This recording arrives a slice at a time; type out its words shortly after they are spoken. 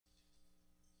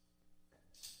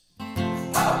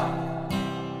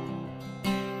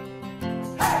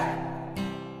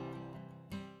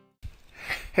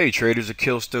Hey traders,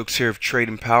 Akil, Stokes here of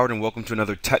Trading Powered, and welcome to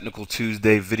another Technical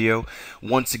Tuesday video.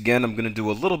 Once again, I'm going to do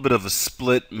a little bit of a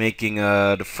split, making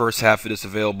the first half of this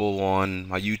available on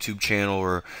my YouTube channel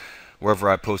or wherever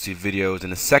I post these videos,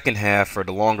 and the second half, or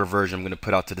the longer version, I'm going to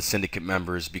put out to the syndicate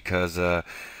members because,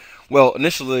 well,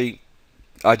 initially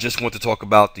I just want to talk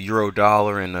about the euro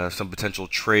dollar and some potential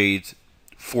trades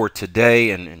for today.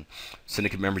 And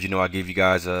syndicate members, you know, I gave you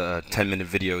guys a 10-minute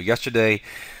video yesterday.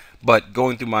 But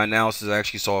going through my analysis, I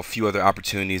actually saw a few other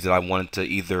opportunities that I wanted to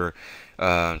either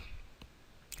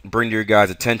bring to your guys'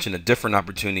 attention. A different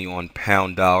opportunity on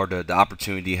pound dollar. The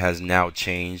opportunity has now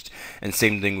changed. And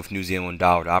same thing with New Zealand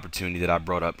dollar. The opportunity that I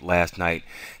brought up last night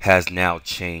has now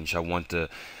changed. I want to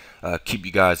keep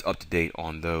you guys up to date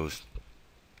on those.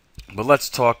 But let's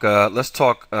talk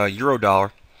euro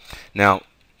dollar. Now,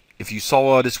 if you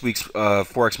saw this week's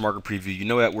Forex market preview, you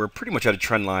know that we're pretty much at a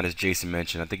trend line, as Jason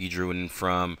mentioned. I think he drew it in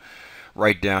from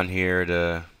right down here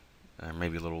to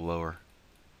maybe a little lower.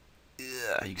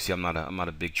 Yeah, you can see I'm not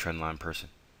a big trend line person.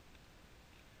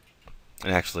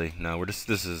 And actually, no, this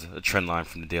is a trend line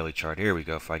from the daily chart. Here we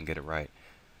go, if I can get it right.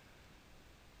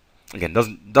 Again,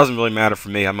 doesn't really matter for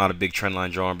me. I'm not a big trend line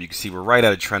drawer, but you can see we're right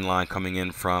at a trend line coming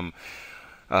in from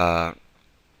our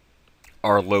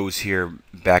lows here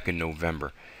back in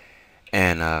November.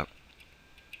 And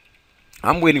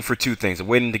I'm waiting for two things. I'm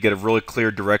waiting to get a really clear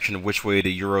direction of which way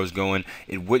the euro is going.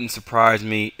 It wouldn't surprise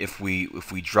me if we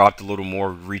dropped a little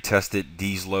more, retested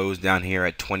these lows down here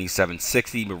at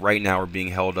 27.60. But right now we're being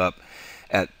held up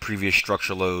at previous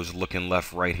structure lows, looking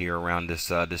left right here around this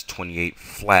 28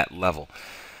 flat level.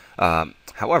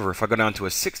 However, if I go down to a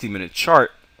 60-minute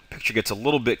chart, the picture gets a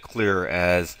little bit clearer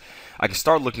as I can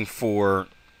start looking for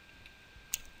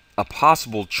a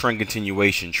possible trend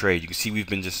continuation trade. You can see we've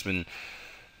just been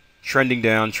trending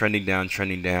down,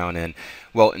 and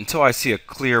well, until I see a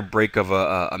clear break of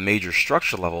a major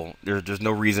structure level, there's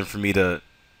no reason for me to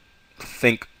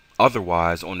think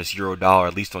otherwise on this euro dollar,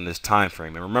 at least on this time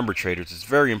frame. And remember, traders, it's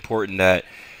very important that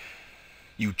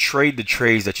you trade the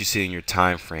trades that you see in your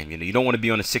time frame. You know, you don't want to be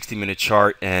on a 60-minute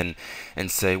chart and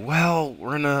say, well,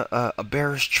 we're in a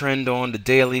bearish trend on the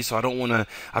daily, so I don't want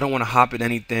to hop at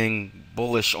anything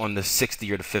bullish on the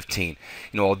 60 or the 15.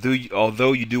 You know,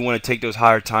 although you do want to take those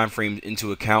higher time frames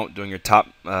into account during your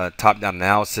top-down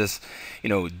analysis, you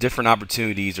know, different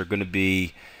opportunities are going to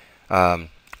be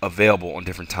available on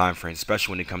different time frames,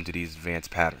 especially when it comes to these advanced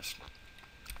patterns.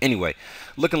 Anyway,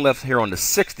 looking left here on the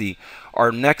 60,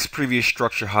 our next previous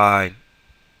structure high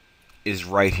is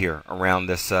right here around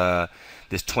this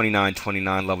 29.29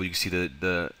 level. You can see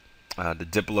the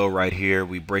dip below right here.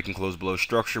 We break and close below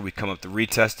structure. We come up to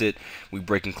retest it. We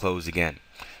break and close again.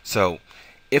 So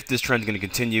if this trend is going to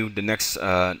continue, the next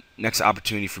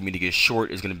opportunity for me to get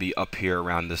short is going to be up here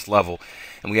around this level,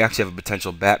 and we actually have a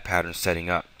potential bat pattern setting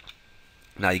up.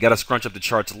 Now you got to scrunch up the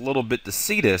charts a little bit to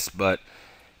see this, but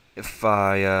if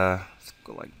I let's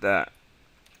go like that.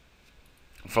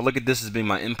 If I look at this as being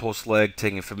my impulse leg,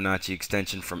 taking a Fibonacci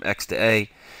extension from X to A,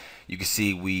 you can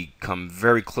see we come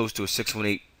very close to a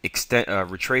 618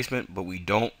 retracement, but we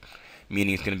don't,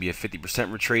 meaning it's going to be a 50%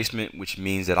 retracement, which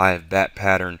means that I have bat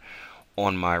pattern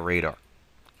on my radar.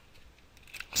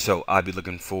 So I'd be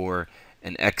looking for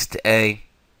an X to A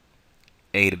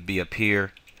to B up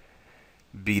here,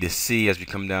 B to C as we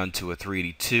come down to a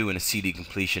 382, and a CD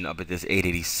completion up at this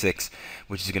 886,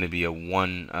 which is going to be a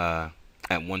 1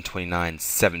 at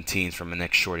 129.17 from the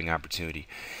next shorting opportunity.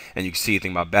 And you can see the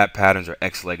thing about bat patterns, our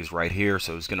X leg is right here,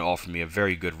 so it's going to offer me a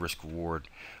very good risk-reward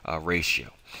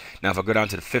ratio. Now if I go down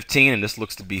to the 15, and this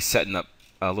looks to be setting up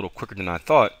a little quicker than I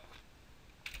thought,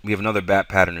 we have another bat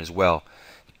pattern as well,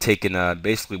 taking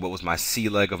basically what was my C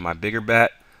leg of my bigger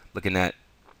bat, looking at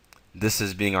this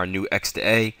as being our new X to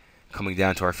A, coming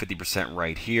down to our 50%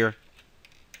 right here,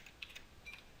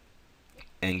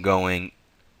 and going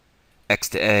X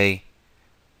to A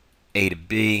to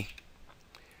B,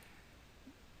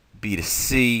 B to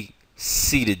C,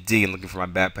 C to D, and looking for my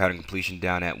bat pattern completion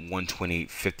down at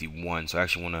 128.51. So I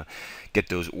actually want to get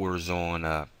those orders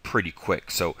on pretty quick.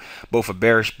 So both a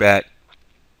bearish bat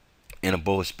and a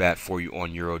bullish bat for you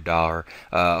on euro dollar.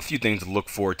 A few things to look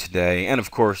for today, and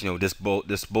of course, you know, this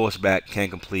bullish bat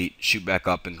can shoot back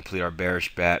up and complete our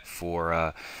bearish bat for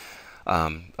a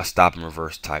stop and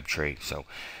reverse type trade. So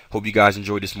hope you guys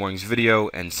enjoyed this morning's video,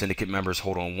 and syndicate members,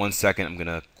 hold on one second. I'm going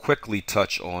to quickly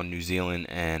touch on New Zealand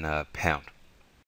and pound.